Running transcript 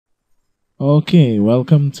Okay,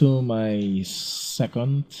 welcome to my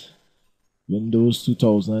second Windows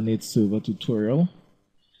 2008 server tutorial.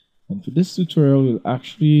 And for this tutorial, we'll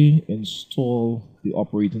actually install the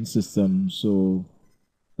operating system. So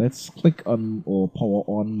let's click on or power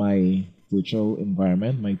on my virtual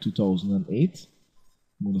environment, my 2008.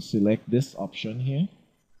 I'm going to select this option here.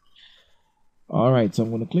 All right, so I'm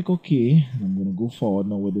going to click OK. And I'm going to go forward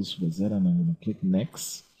now with this wizard and I'm going to click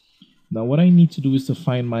Next. Now what I need to do is to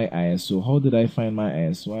find my ISO. How did I find my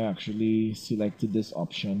ISO? I actually selected this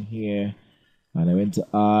option here and I went to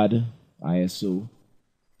add ISO,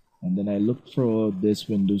 and then I looked for this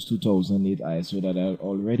Windows 2008 ISO that I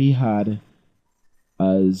already had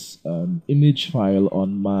as an image file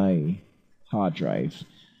on my hard drive.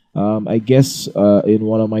 I guess in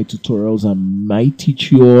one of my tutorials I might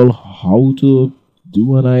teach you all how to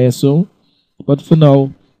do an ISO, but for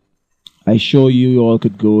now I show you all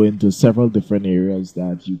could go into several different areas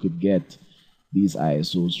that you could get these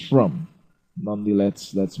ISOs from.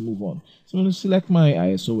 Nonetheless, let's move on. So I'm going to select my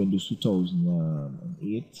ISO Windows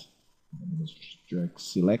 2008. I'm going to direct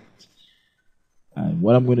select. And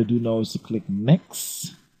what I'm going to do now is to click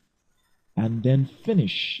Next and then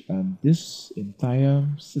Finish. And this entire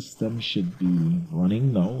system should be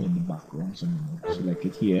running now in the background. So I'm going to select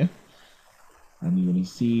it here. And you're going to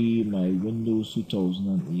see my Windows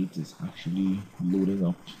 2008 is actually loading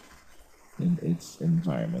up in its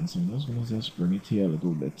environment. So I'm just going to just bring it here a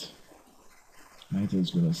little bit. Right, it's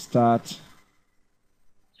going to start.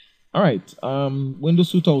 All right,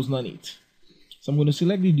 Windows 2008. So I'm going to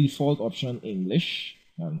select the default option English.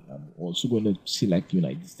 And I'm also going to select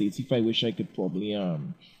United States. If I wish, I could probably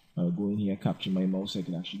go in here, capture my mouse. I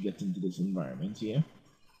could actually get into this environment here.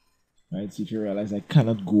 Right, so if you realize I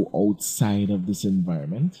cannot go outside of this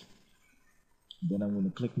environment, then I'm going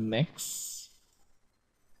to click Next,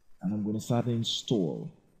 and I'm going to start to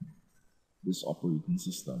install this operating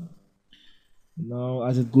system. Now,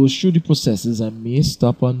 as it goes through the processes, I may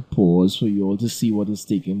stop and pause for you all to see what is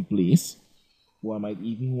taking place, or I might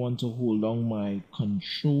even want to hold down my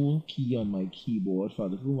Control key on my keyboard for a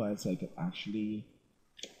little while so I can actually,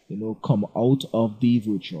 come out of the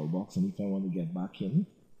VirtualBox, and if I want to get back in,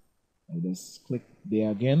 I just click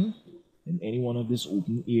there again in any one of this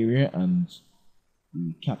open area and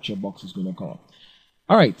the capture box is going to come up.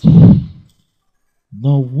 All right.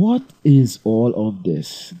 Now, what is all of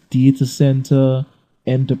this? Data center,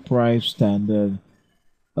 enterprise standard,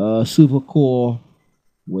 server core,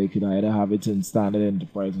 where you could either have it in standard,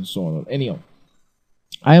 enterprise, and so on. Anyhow,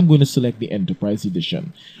 I am going to select the enterprise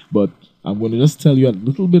edition, but I'm going to just tell you a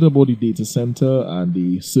little bit about the data center and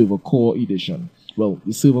the server core edition. Well,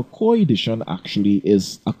 the server core edition actually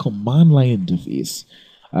is a command line interface,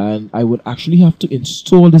 and I would actually have to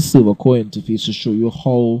install the server core interface to show you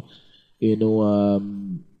how,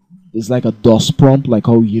 it's like a DOS prompt, like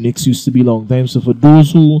how Unix used to be a long time. So for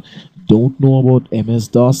those who don't know about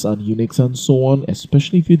MS-DOS and Unix and so on,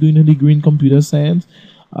 especially if you're doing a degree in computer science,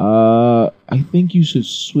 I think you should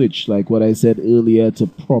switch, like what I said earlier, to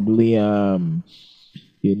probably a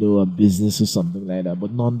business or something like that.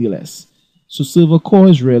 But nonetheless, so server core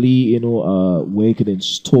is really where you can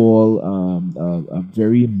install a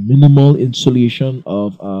very minimal installation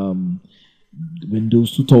of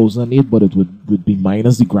Windows 2008, but it would be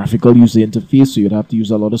minus the graphical user interface, so you'd have to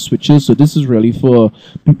use a lot of switches. So this is really for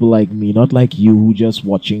people like me, not like you who just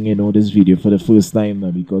watching this video for the first time,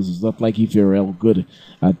 because it's not like if you're real good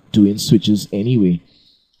at doing switches anyway.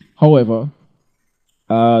 However,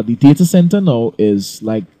 the data center now is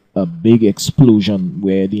like a big explosion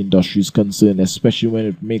where the industry is concerned, especially when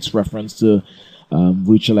it makes reference to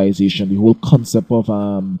virtualization. The whole concept of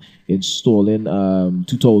installing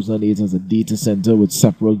 2008 as a data center with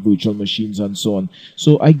several virtual machines and so on.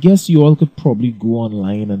 So I guess you all could probably go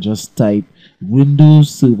online and just type Windows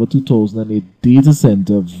Server 2008 Data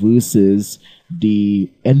Center versus the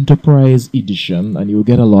Enterprise Edition, and you'll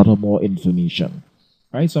get a lot of more information.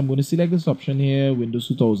 Right, so I'm going to select this option here, Windows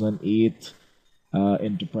 2008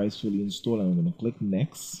 Enterprise fully installed, and I'm going to click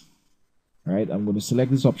Next. All right, I'm going to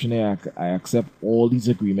select this option here. I accept all these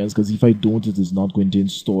agreements, because if I don't, it is not going to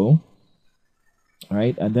install. All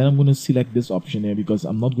right, and then I'm going to select this option here because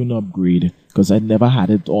I'm not going to upgrade, because I never had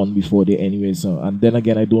it on before there anyway. So, and then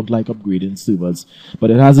again, I don't like upgrading servers,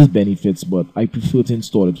 but it has its benefits, but I prefer to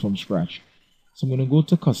install it from scratch. So I'm going to go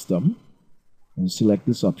to Custom and select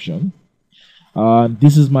this option.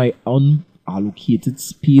 This is my unallocated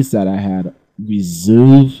space that I had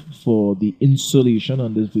reserved for the installation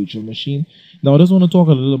on this virtual machine. Now I just want to talk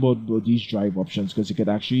a little about these drive options, because you could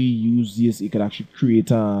actually use this. You could actually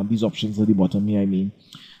create these options at the bottom here,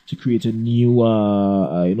 to create a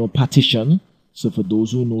new partition So for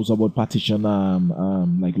those who knows about partition,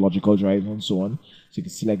 like logical drives and so on, so you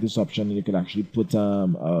can select this option and you can actually put, divide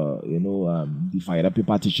up your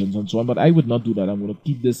partitions and so on. But I would not do that. I'm going to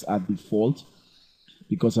keep this at default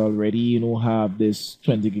because I already, have this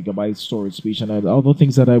 20 gigabyte storage space and other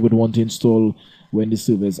things that I would want to install when the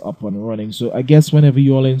server is up and running. So I guess whenever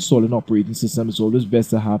you all install an operating system, it's always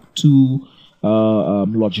best to have two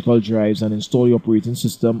logical drives and install your operating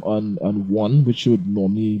system on one, which would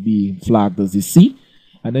normally be flagged as the C,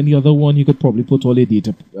 and then the other one you could probably put all your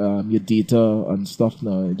data and stuff.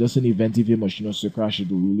 Now, just in the event if your machine was to crash,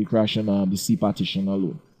 it will really crash on the C partition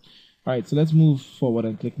alone. All right, so let's move forward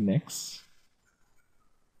and click next.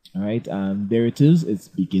 All right, and there it is. It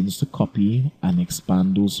begins to copy and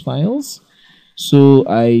expand those files. So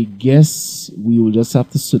I guess we will just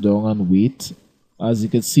have to sit down and wait. As you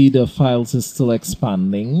can see, the files is still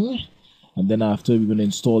expanding. And then after, we're going to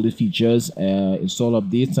install the features, install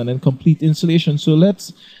updates, and then complete installation. So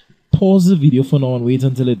let's pause the video for now and wait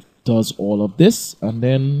until it does all of this. And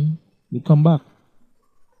then we'll come back.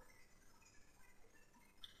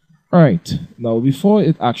 All right. Now, before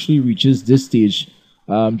it actually reaches this stage,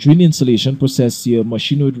 during the installation process, your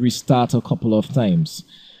machine would restart a couple of times.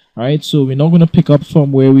 All right, so we're not going to pick up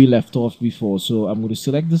from where we left off before. So I'm going to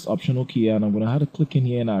select this option OK, and I'm going to have to click in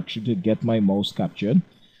here and actually to get my mouse captured.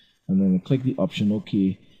 And then click the option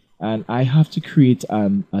OK. And I have to create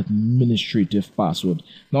an administrative password.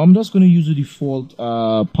 Now I'm just going to use the default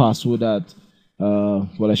password that,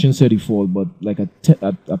 well, I shouldn't say default, but like a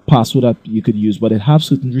password that you could use, but it has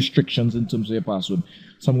certain restrictions in terms of your password.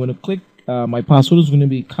 So I'm going to click, my password is going to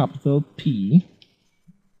be capital P.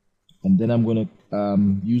 And then I'm going to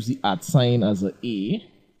use the @ sign as a A.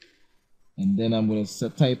 And then I'm going to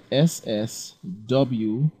type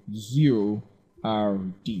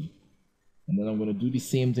SSW0RD. And then I'm going to do the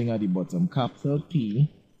same thing at the bottom. Capital P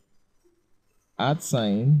 @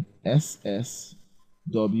 sign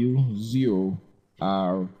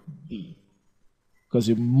SSW0RD. Because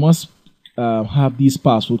you must have these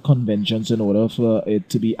password conventions in order for it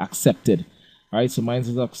to be accepted. Alright, so mine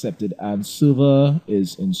is accepted and server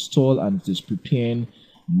is installed and it is preparing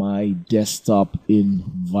my desktop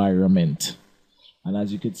environment. And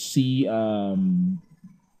as you can see,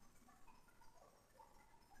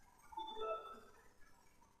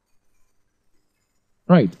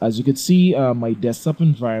 my desktop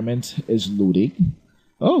environment is loading.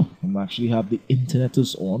 Oh, I actually have the internet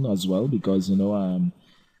is on as well because my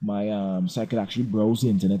so I could actually browse the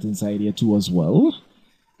internet inside here too as well.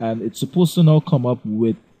 And it's supposed to now come up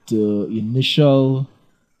with the initial,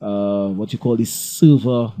 what you call the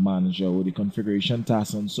server manager or the configuration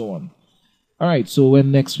tasks and so on. All right, so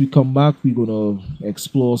when next we come back, we're going to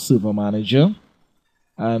explore server manager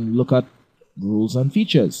and look at rules and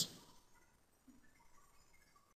features.